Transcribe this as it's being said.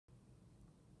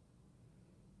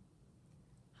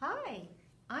Hi,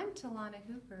 I'm Talana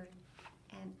Hooper,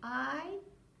 and I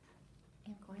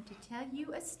am going to tell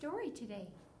you a story today.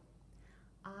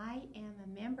 I am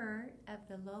a member of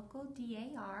the local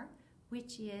DAR,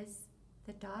 which is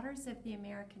the Daughters of the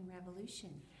American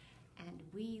Revolution, and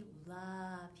we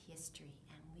love history,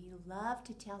 and we love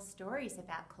to tell stories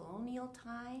about colonial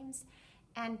times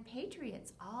and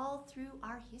patriots all through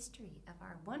our history of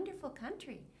our wonderful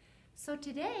country. So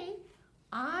today,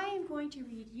 I'm going to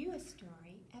read you a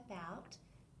story about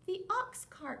The Ox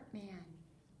Cart Man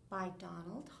by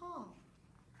Donald Hall.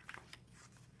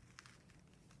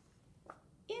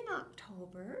 In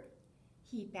October,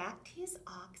 he backed his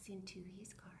ox into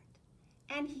his cart,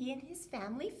 and he and his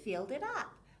family filled it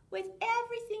up with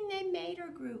everything they made or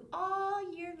grew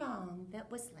all year long that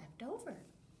was left over.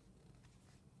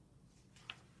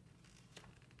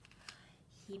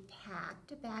 He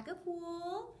packed a bag of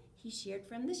wool he sheared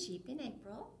from the sheep in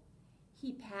April.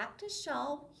 He packed a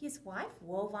shawl his wife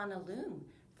wove on a loom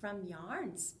from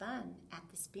yarn spun at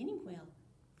the spinning wheel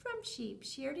from sheep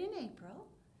sheared in April.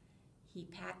 He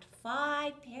packed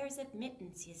 5 pairs of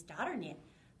mittens his daughter knit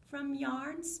from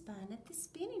yarn spun at the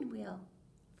spinning wheel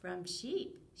from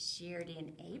sheep sheared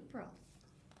in April.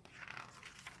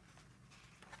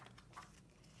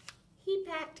 He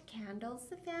packed candles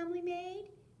the family made.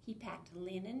 He packed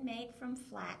linen made from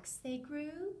flax they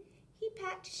grew. He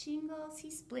packed shingles he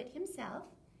split himself.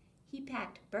 He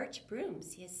packed birch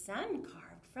brooms his son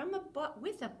carved from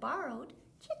with a borrowed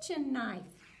kitchen knife.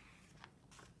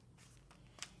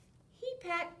 He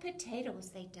packed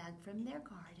potatoes they dug from their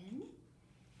garden.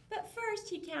 But first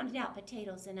he counted out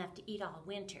potatoes enough to eat all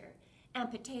winter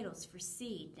and potatoes for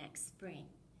seed next spring.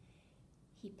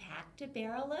 He packed a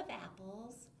barrel of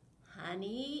apples,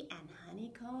 honey and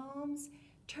honeycombs,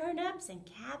 turnips and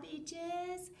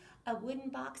cabbages, a wooden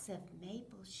box of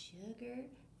maple sugar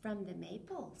from the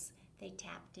maples they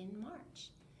tapped in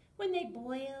March when they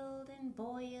boiled and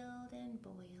boiled and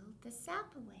boiled the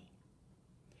sap away.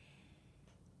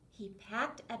 He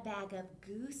packed a bag of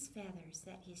goose feathers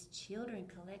that his children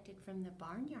collected from the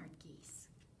barnyard geese.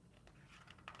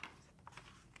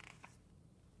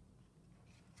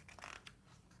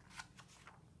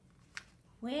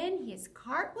 When his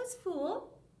cart was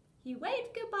full, he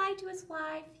waved goodbye to his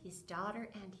wife, his daughter,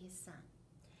 and his son.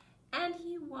 And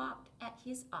he walked at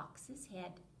his ox's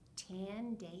head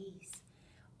 10 days,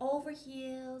 over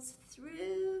hills,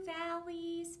 through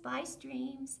valleys, by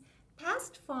streams,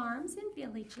 past farms and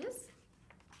villages,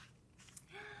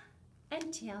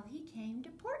 until he came to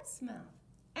Portsmouth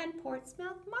and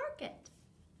Portsmouth Market.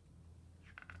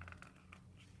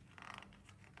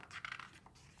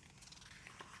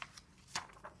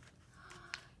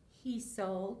 He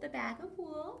sold the bag of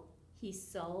wool. He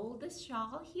sold the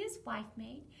shawl his wife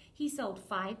made. He sold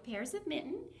 5 pairs of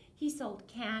mitten. He sold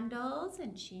candles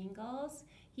and shingles.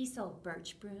 He sold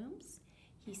birch brooms.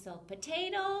 He sold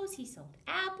potatoes. He sold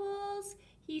apples.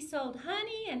 He sold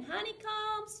honey and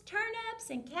honeycombs,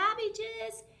 turnips and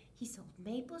cabbages. He sold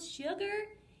maple sugar.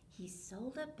 He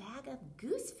sold a bag of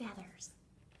goose feathers.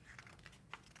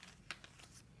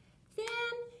 Then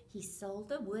he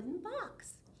sold a wooden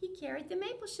box he carried the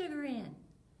maple sugar in.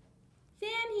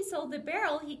 Then he sold the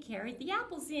barrel he carried the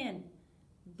apples in.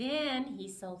 Then he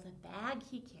sold the bag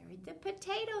he carried the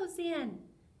potatoes in.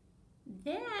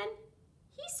 Then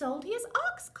he sold his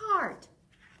ox cart.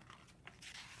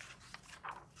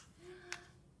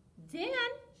 Then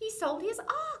he sold his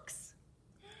ox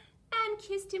and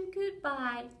kissed him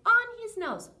goodbye on his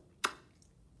nose.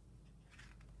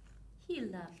 He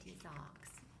loved his ox.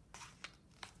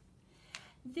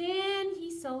 Then he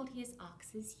sold his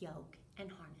ox's yoke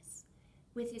and harness.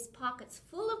 With his pockets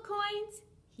full of coins,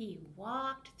 he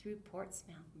walked through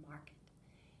Portsmouth Market.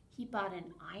 He bought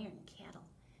an iron kettle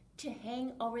to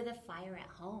hang over the fire at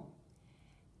home.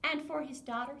 And for his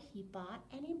daughter, he bought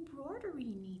an embroidery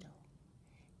needle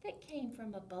that came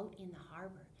from a boat in the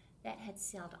harbor that had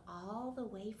sailed all the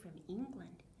way from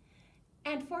England.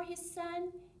 And for his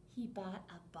son, he bought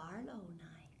a Barlow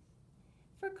knife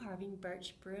for carving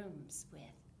birch brooms with.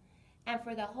 And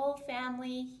for the whole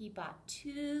family, he bought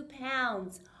 2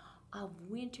 pounds of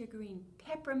wintergreen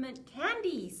peppermint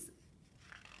candies.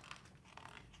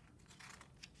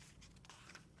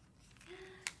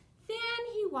 Then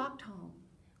he walked home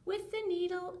with the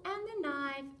needle and the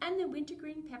knife and the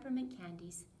wintergreen peppermint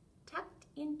candies tucked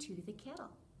into the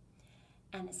kettle,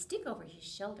 and a stick over his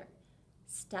shoulder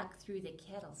stuck through the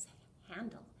kettle's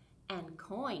handle, and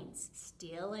coins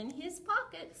still in his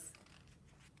pockets.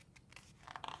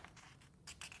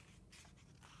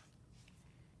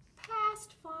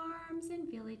 Past farms and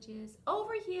villages,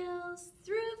 over hills,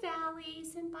 through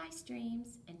valleys and by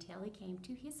streams, until he came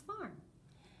to his farm.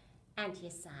 and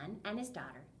his son and his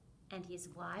daughter and his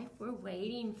wife were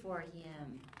waiting for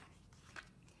him.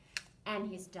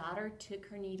 And his daughter took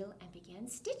her needle and began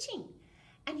stitching.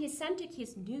 And his son took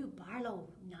his new barlow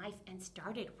knife and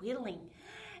started whittling.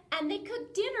 And they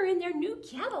cooked dinner in their new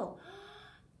kettle.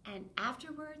 And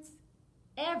afterwards,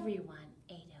 everyone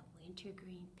ate a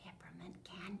wintergreen peppermint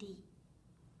candy.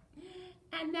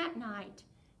 And that night,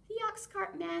 the ox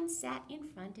cart man sat in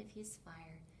front of his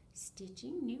fire,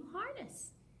 stitching new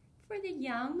harness for the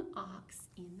young ox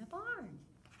in the barn.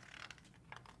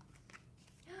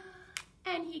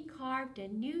 And he carved a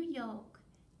new yoke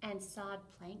and sawed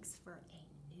planks for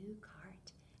a new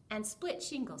cart and split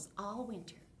shingles all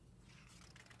winter.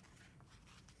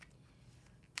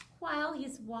 While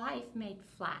his wife made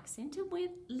flax into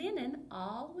linen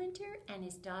all winter, and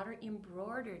his daughter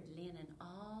embroidered linen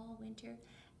all winter,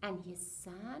 and his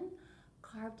son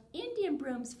carved Indian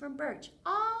brooms from birch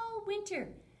all winter,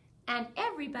 and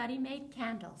everybody made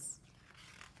candles.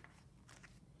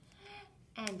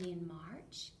 And in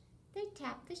March, they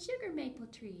tapped the sugar maple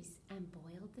trees and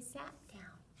boiled the sap down.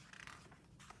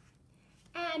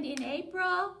 And in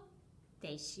April,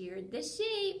 they sheared the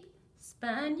sheep,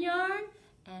 spun yarn,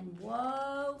 and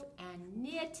wove and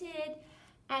knitted.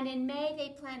 And in May, they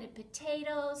planted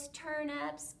potatoes,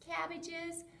 turnips,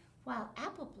 cabbages, while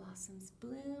apple blossoms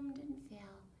bloomed and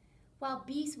fell, while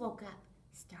bees woke up,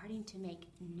 starting to make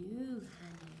new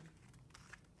honey.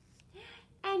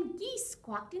 And geese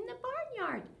squawked in the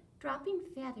barnyard, dropping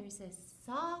feathers as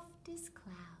soft as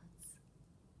clouds.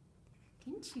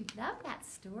 Didn't you love that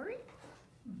story?